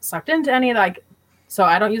getting sucked into any, like, so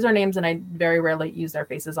I don't use their names, and I very rarely use their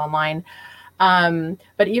faces online.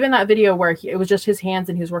 But even that video where it was just his hands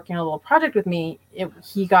and he was working on a little project with me,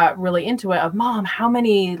 he got really into it of, Mom, how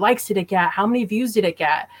many likes did it get? How many views did it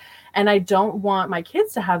get? And I don't want my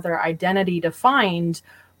kids to have their identity defined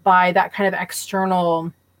by that kind of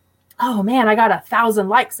external, oh man, I got 1,000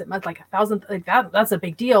 likes. It must like 1,000, like that's a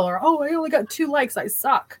big deal. Or, oh, I only got 2 likes. I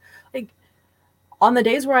suck. Like on the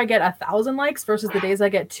days where I get 1,000 likes versus the days I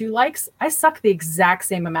get 2 likes, I suck the exact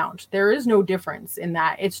same amount. There is no difference in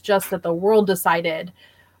that. It's just that the world decided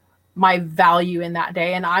my value in that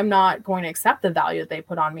day, and I'm not going to accept the value that they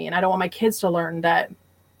put on me. And I don't want my kids to learn that,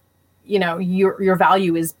 you know, your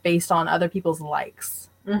value is based on other people's likes.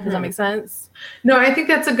 Mm-hmm. Does that make sense? No, I think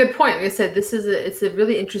that's a good point. Like I said, it's a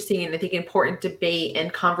really interesting and I think important debate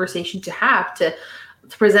and conversation to have to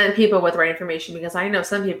present people with the right information, because I know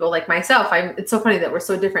some people like myself, it's so funny that we're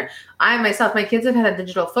so different. My kids have had a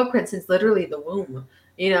digital footprint since literally the womb,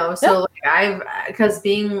 you know, so like because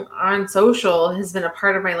being on social has been a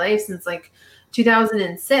part of my life since like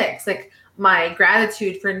 2006. Like my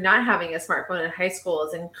gratitude for not having a smartphone in high school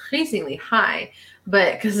is increasingly high,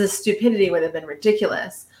 but because the stupidity would have been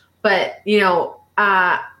ridiculous. But, you know,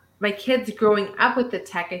 my kids growing up with the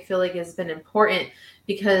tech, I feel like has been important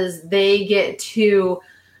because they get to,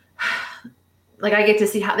 like, they get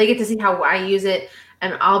to see how I use it,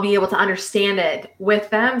 and I'll be able to understand it with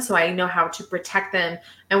them. So I know how to protect them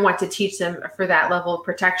and what to teach them for that level of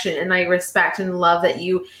protection. And I respect and love that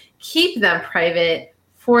you keep them private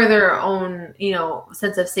for their own, you know,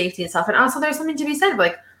 sense of safety and stuff. And also there's something to be said,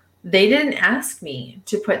 like, they didn't ask me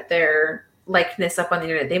to put their likeness up on the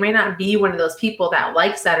internet. They might not be one of those people that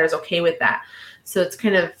likes that or is okay with that. So it's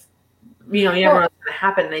kind of, you know, you never know what's going to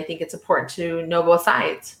happen. And I think it's important to know both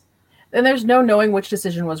sides. And there's no knowing which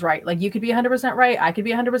decision was right. Like you could be 100% right. I could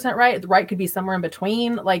be 100% right. The right could be somewhere in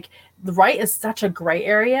between. Like the right is such a gray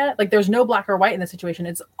area. Like there's no black or white in this situation.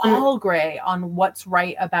 It's all gray on what's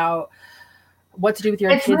right about what to do with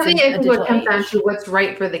your kids. It's really, I think, what comes down to what's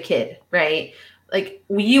right for the kid, right? Like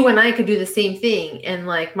you and I could do the same thing, and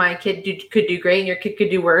like my kid could do great and your kid could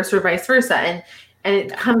do worse, or vice versa. And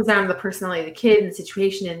it comes down to the personality of the kid and the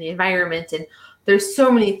situation and the environment. And there's so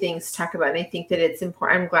many things to talk about. And I think that it's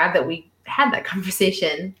important. I'm glad that we had that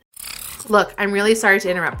conversation. Look, I'm really sorry to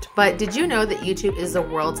interrupt, but did you know that YouTube is the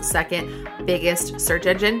world's second biggest search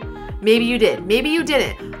engine? Maybe you did, maybe you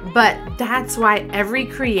didn't, but that's why every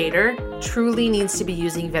creator truly needs to be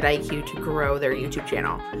using vidIQ to grow their YouTube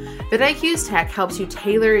channel. vidIQ's tech helps you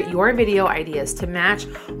tailor your video ideas to match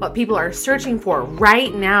what people are searching for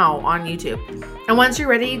right now on YouTube. And once you're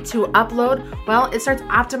ready to upload, well, it starts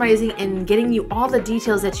optimizing and getting you all the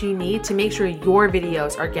details that you need to make sure your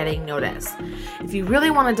videos are getting noticed. If you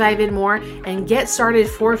really want to dive in more and get started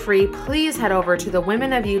for free, please head over to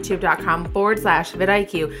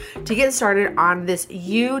thewomenofyoutube.com/vidIQ to get started on this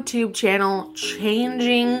YouTube channel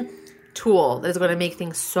changing tool that is going to make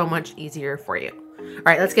things so much easier for you. All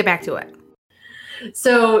right, let's get back to it.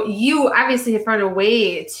 So you obviously have found a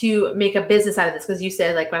way to make a business out of this, because you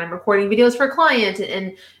said, like, when I'm recording videos for a client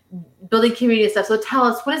and building community and stuff. So tell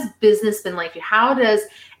us, what has business been like? How does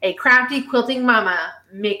a crafty quilting mama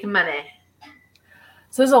make money?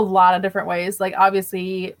 So there's a lot of different ways. Like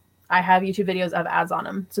obviously I have YouTube videos of ads on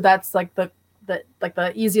them. So that's like the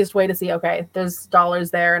easiest way to see, okay, there's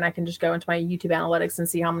dollars there, and I can just go into my YouTube analytics and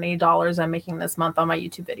see how many dollars I'm making this month on my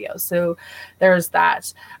YouTube videos. So there's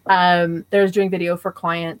that. There's doing video for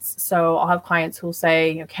clients. So I'll have clients who'll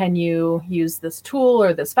say, you know, can you use this tool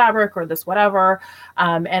or this fabric or this whatever?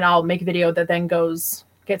 And I'll make a video that then gets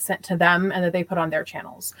sent to them and that they put on their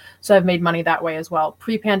channels. So I've made money that way as well.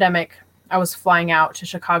 Pre-pandemic, I was flying out to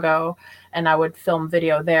Chicago and I would film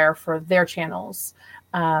video there for their channels.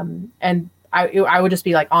 And I would just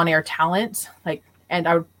be like on-air talent, like, and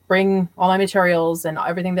I would bring all my materials and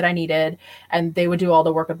everything that I needed, and they would do all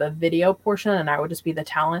the work of the video portion, and I would just be the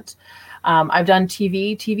talent. I've done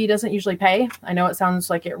TV. TV doesn't usually pay. I know it sounds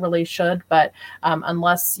like it really should, but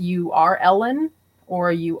unless you are Ellen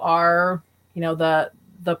or you are,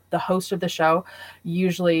 the host of the show,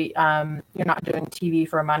 usually you're not doing TV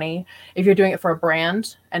for money. If you're doing it for a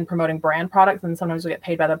brand and promoting brand products, then sometimes you'll get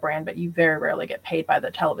paid by the brand, but you very rarely get paid by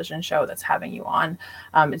the television show that's having you on.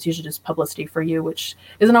 It's usually just publicity for you, which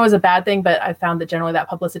isn't always a bad thing, but I found that generally that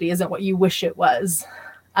publicity isn't what you wish it was.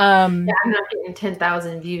 I'm not getting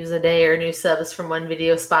 10,000 views a day or new subs from one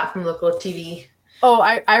video spot from local TV. Oh,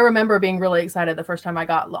 I remember being really excited the first time I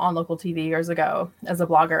got on local TV years ago as a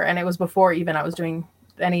blogger. And it was before even I was doing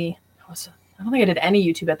I don't think I did any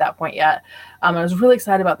YouTube at that point yet. I was really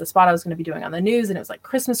excited about the spot I was going to be doing on the news, and it was like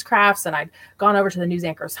Christmas crafts, and I'd gone over to the news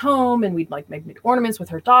anchor's home, and we'd like made ornaments with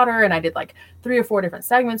her daughter, and I did like 3 or 4 different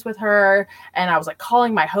segments with her, and I was like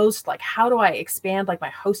calling my host, like, how do I expand like my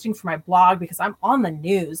hosting for my blog, because I'm on the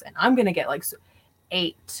news and I'm going to get like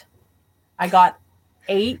 8. I got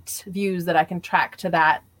 8 views that I can track to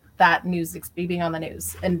that news being on the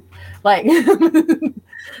news, and like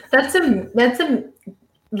that's a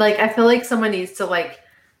like, I feel like someone needs to like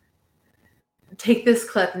take this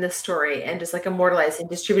clip and this story and just like immortalize and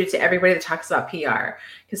distribute it to everybody that talks about PR,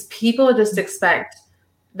 because people just expect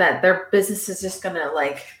that their business is just going to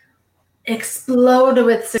like explode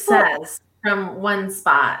with success from one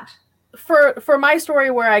spot. For my story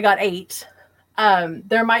where I got 8,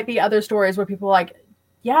 there might be other stories where people are like,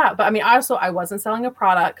 yeah, but I mean, I wasn't selling a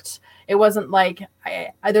product. It wasn't like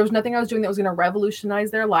there was nothing I was doing that was going to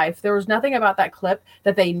revolutionize their life. There was nothing about that clip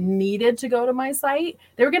that they needed to go to my site.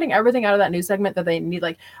 They were getting everything out of that news segment that they need.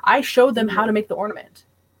 Like, I showed them how to make the ornament.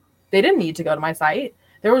 They didn't need to go to my site.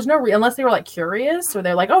 There was no unless they were like curious, or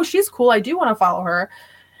they're like, oh, she's cool, I do want to follow her.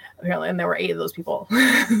 Apparently, and there were 8 of those people.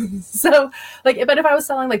 So, like, but if I was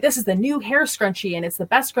selling, like, this is the new hair scrunchie, and it's the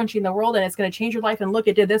best scrunchie in the world, and it's going to change your life, and look,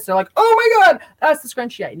 it did this. They're like, oh my God, that's the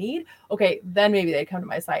scrunchie I need. Okay, then maybe they'd come to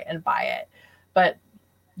my site and buy it. But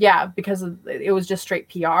yeah, because it was just straight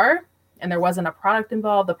PR, and there wasn't a product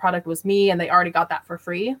involved. The product was me, and they already got that for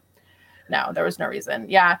free. No, there was no reason.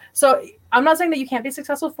 Yeah. So I'm not saying that you can't be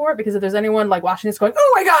successful for it, because if there's anyone like watching this going,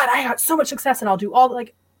 oh my God, I had so much success, and I'll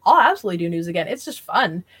absolutely do news again. It's just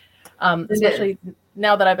fun. Especially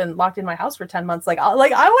now that I've been locked in my house for 10 months, I want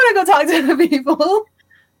to go talk to the people.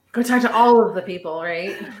 Go talk to all of the people,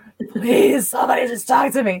 right? Please, somebody just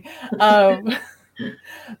talk to me.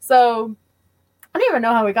 So I don't even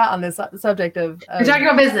know how we got on this subject of. You're talking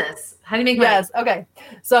about business. How do you make money? Yes. Okay.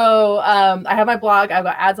 So I have my blog. I've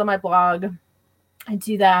got ads on my blog. I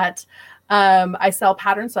do that. I sell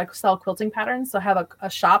patterns. So I sell quilting patterns. So I have a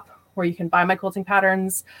shop where you can buy my quilting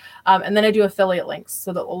patterns. And then I do affiliate links.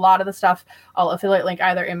 So that a lot of the stuff I'll affiliate link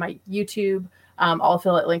either in my YouTube, I'll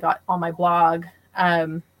affiliate link on my blog.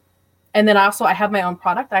 And then also I have my own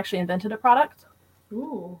product. I actually invented a product.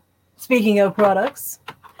 Ooh. Speaking of products,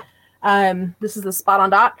 this is the Spot on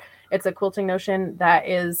Dot. It's a quilting notion that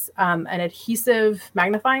is an adhesive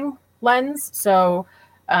magnifying lens. So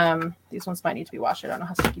these ones might need to be washed. I don't know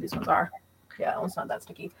how sticky these ones are. Yeah, that one's not that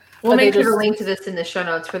sticky. We'll make sure to link to this in the show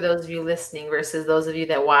notes for those of you listening versus those of you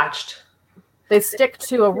that watched. They stick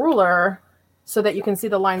to a ruler so that you can see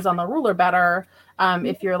the lines on the ruler better.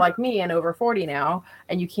 If you're like me and over 40 now,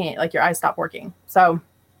 and you can't, like, your eyes stop working. So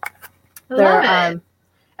and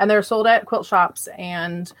they're sold at quilt shops,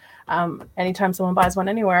 and anytime someone buys one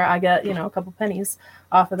anywhere, I get, a couple pennies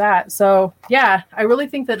off of that. So yeah, I really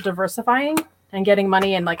think that diversifying and getting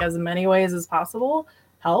money in like as many ways as possible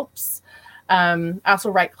helps. I also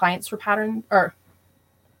write patterns for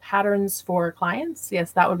clients.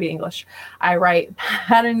 Yes, that would be English. I write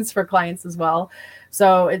patterns for clients as well.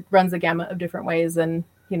 So it runs a gamut of different ways. And,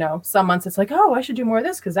 some months it's like, oh, I should do more of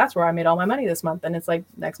this because that's where I made all my money this month. And it's like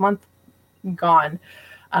next month, gone.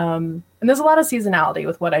 And there's a lot of seasonality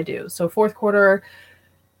with what I do. So fourth quarter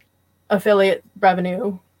affiliate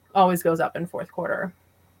revenue always goes up in fourth quarter.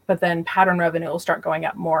 But then pattern revenue will start going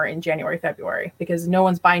up more in January, February, because no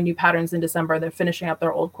one's buying new patterns in December. They're finishing up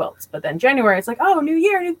their old quilts. But then January, it's like, oh, new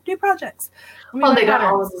year, new projects. Well, they got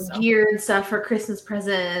all this gear and stuff for Christmas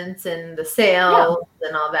presents and the sales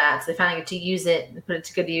and all that. So they finally get to use it and put it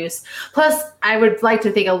to good use. Plus, I would like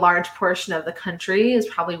to think a large portion of the country is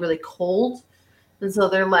probably really cold. And so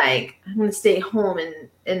they're like, I'm going to stay home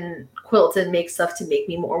and quilt and make stuff to make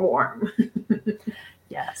me more warm.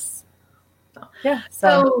 Yes. Yeah.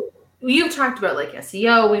 So you've talked about like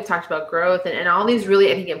SEO, we've talked about growth and all these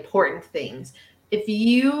really, I think, important things. If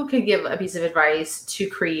you could give a piece of advice to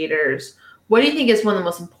creators, what do you think is one of the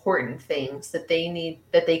most important things that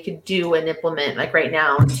they could do and implement like right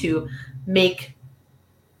now to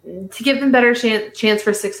give them better chance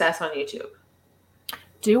for success on YouTube?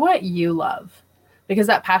 Do what you love, because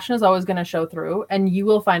that passion is always going to show through, and you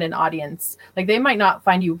will find an audience. Like, they might not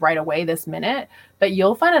find you right away this minute, but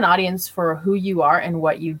you'll find an audience for who you are and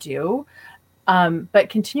what you do. But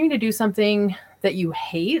continuing to do something that you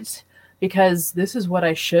hate because this is what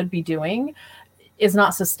I should be doing is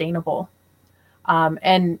not sustainable.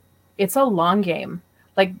 And it's a long game.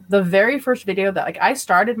 Like, the very first video that, like, I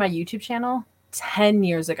started my YouTube channel 10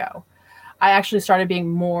 years ago. I actually started being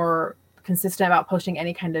more consistent about posting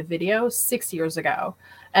any kind of video 6 years ago.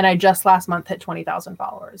 And I just last month hit 20,000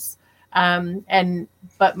 followers.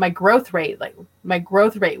 But my growth rate,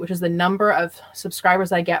 which is the number of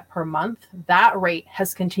subscribers I get per month, that rate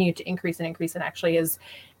has continued to increase and actually is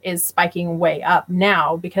spiking way up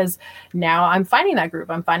now, because now I'm finding that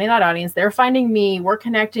group. I'm finding that audience. They're finding me. We're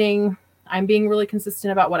connecting. I'm being really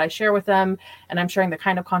consistent about what I share with them, and I'm sharing the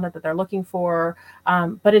kind of content that they're looking for.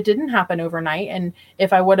 But it didn't happen overnight. And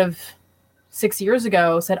if I would have 6 years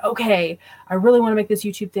ago said, okay, I really want to make this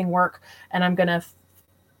YouTube thing work, and I'm going to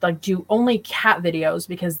do only cat videos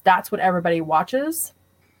because that's what everybody watches.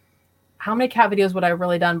 How many cat videos would I have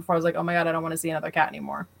really done before I was like, oh my God, I don't want to see another cat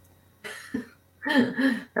anymore?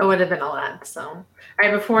 That would have been a lot. So, all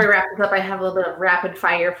right, before we wrap this up, I have a little bit of rapid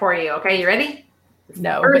fire for you. Okay, you ready?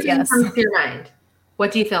 No, First but yes. thing comes to your mind.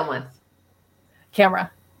 What do you film with? Camera.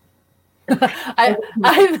 I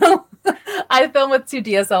film with 2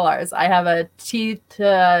 DSLRs. I have a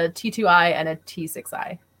T2i and a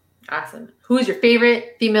T6i. Awesome. Who is your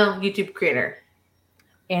favorite female YouTube creator?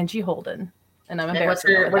 Angie Holden. And I'm What embarrassed.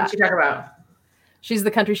 did she talk about? She's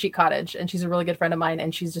the Country Chic Cottage, and she's a really good friend of mine,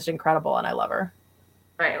 and she's just incredible, and I love her.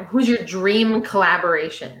 All right. Who's your dream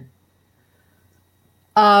collaboration?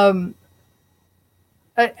 Any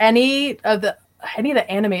of the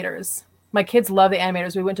animators. My kids love the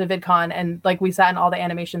animators. We went to VidCon and we sat in all the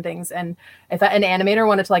animation things. And if an animator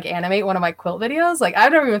wanted to animate one of my quilt videos,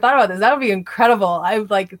 I've never even thought about this. That would be incredible. That would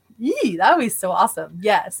be so awesome.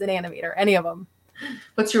 Yes, an animator, any of them.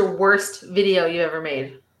 What's your worst video you ever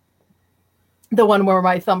made? The one where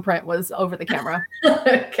my thumbprint was over the camera.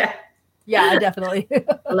 Okay. Yeah, definitely.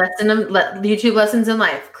 YouTube lessons in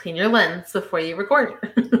life. Clean your lens before you record.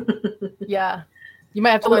 Yeah. You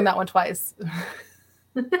might have to learn that one twice.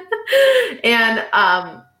 And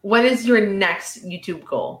what is your next YouTube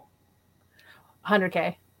goal?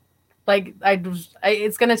 100K.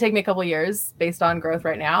 It's going to take me a couple years based on growth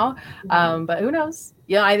right now. But who knows?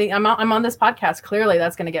 Yeah, I think I'm on this podcast. Clearly,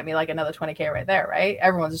 that's going to get me another 20K right there, right?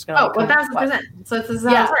 Everyone's just going to. 1,000%. So it's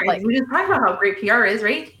right. We just talked about how great PR is,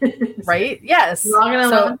 right? Right? Yes. We're all going to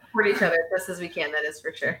love and support each other as best as we can. That is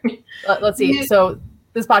for sure. Let's see. So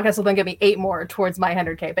this podcast will then get me 8 more towards my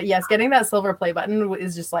 100K. But yes, getting that silver play button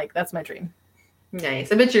is just that's my dream.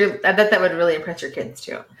 Nice. I bet that would really impress your kids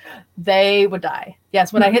too. They would die.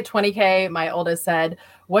 Yes. When I hit 20K, my oldest said,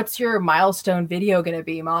 "What's your milestone video going to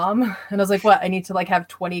be, Mom?" And I was like, "What? I need to have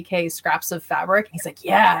 20K scraps of fabric." And he's like,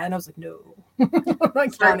 "Yeah." And I was like, "No."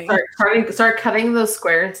 Start cutting those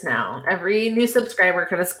squares now. Every new subscriber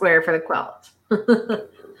cut a square for the quilt.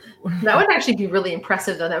 That would actually be really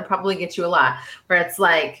impressive, though. That would probably get you a lot. Where it's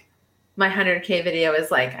my 100K video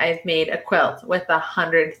is I've made a quilt with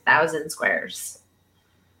 100,000 squares.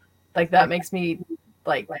 That makes me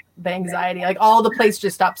the anxiety, all the plates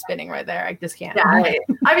just stop spinning right there. I just can't. Yeah, right.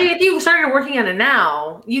 I mean, if you started working on it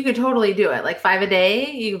now, you could totally do it. 5 a day,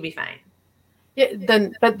 you would be fine. Yeah,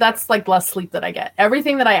 but that's less sleep that I get.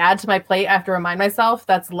 Everything that I add to my plate, I have to remind myself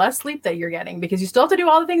that's less sleep that you're getting, because you still have to do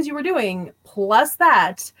all the things you were doing plus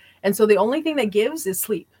that. And so the only thing that gives is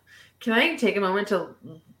sleep. Can I take a moment to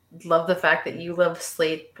love the fact that you love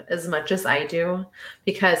sleep as much as I do?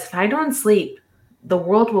 Because if I don't sleep, the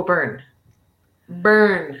world will burn.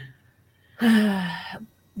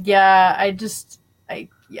 Yeah, I hear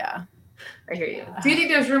you. Do you think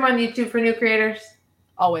there's room on YouTube for new creators?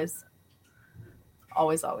 Always.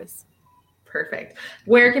 Perfect.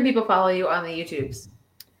 Where can people follow you on the YouTubes?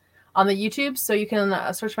 On the YouTube, so you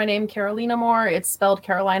can search my name, Carolina Moore. It's spelled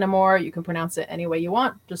Carolina Moore. You can pronounce it any way you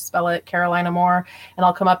want. Just spell it Carolina Moore, and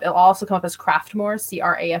it'll also come up as Craftmoore,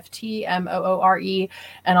 CraftMoore.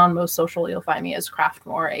 And on most social, you'll find me as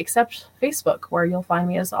Craftmoore, except Facebook, where you'll find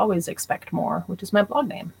me as Always Expect More, which is my blog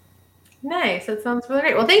name. Nice. That sounds really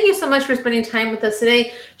great. Well, thank you so much for spending time with us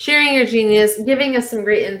today, sharing your genius, giving us some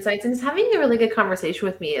great insights, and just having a really good conversation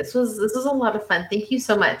with me. This was a lot of fun. Thank you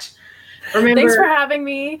so much. Remember, Thanks for having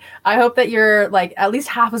me. I hope that you're like at least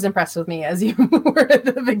half as impressed with me as you were at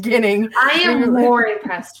the beginning. I am more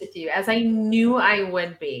impressed with you, as I knew I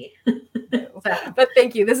would be. But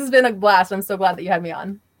thank you. This has been a blast. I'm so glad that you had me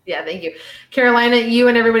on. Yeah, thank you. Carolina, you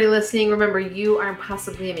and everybody listening, remember, you are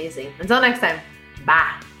impossibly amazing. Until next time,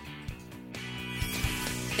 bye.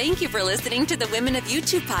 Thank you for listening to the Women of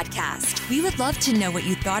YouTube podcast. We would love to know what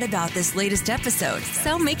you thought about this latest episode,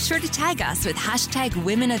 so make sure to tag us with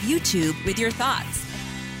 #WomenOfYouTube with your thoughts.